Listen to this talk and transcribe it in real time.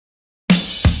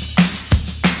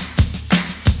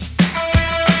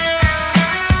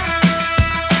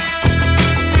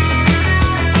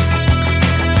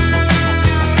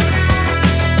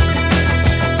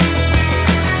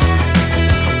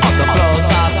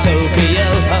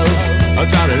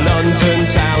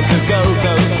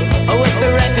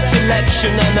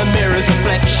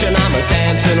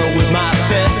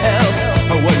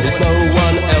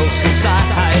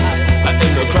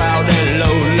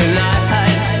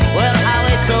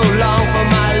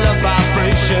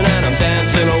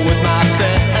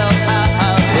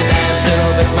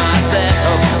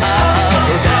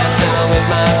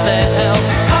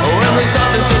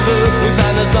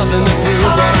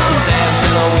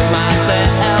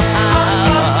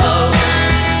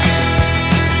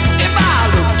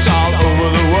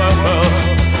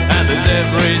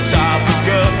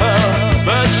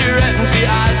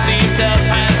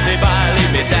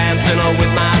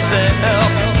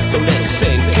So let's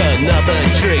sink another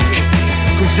drink,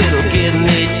 'cause it'll give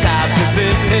me time to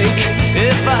think.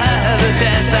 If I had a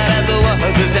chance, I'd ask a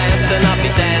woman to dance, and I'll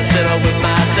be dancing on with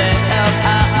myself.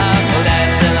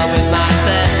 Dancing on with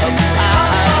myself.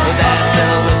 Dancing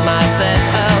on with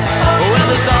myself. Well,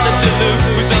 there's nothing to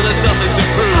lose, so there's nothing to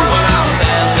prove, and I'm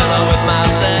dancing on with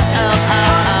myself.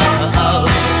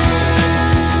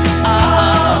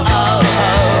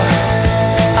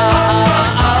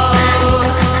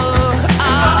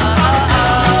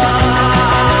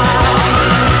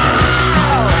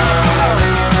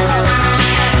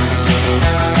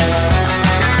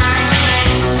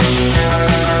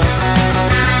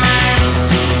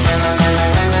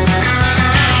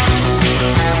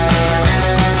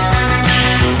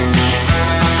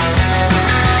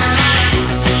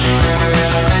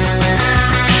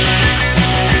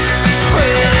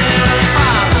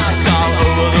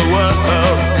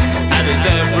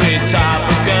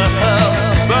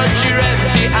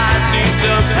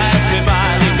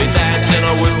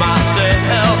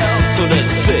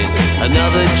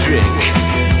 Another drink,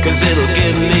 'cause it'll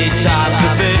give me time to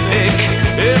think.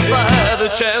 If I had the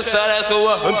chance, I'd ask a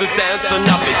woman to dance, and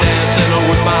I'll be dancing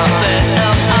with myself.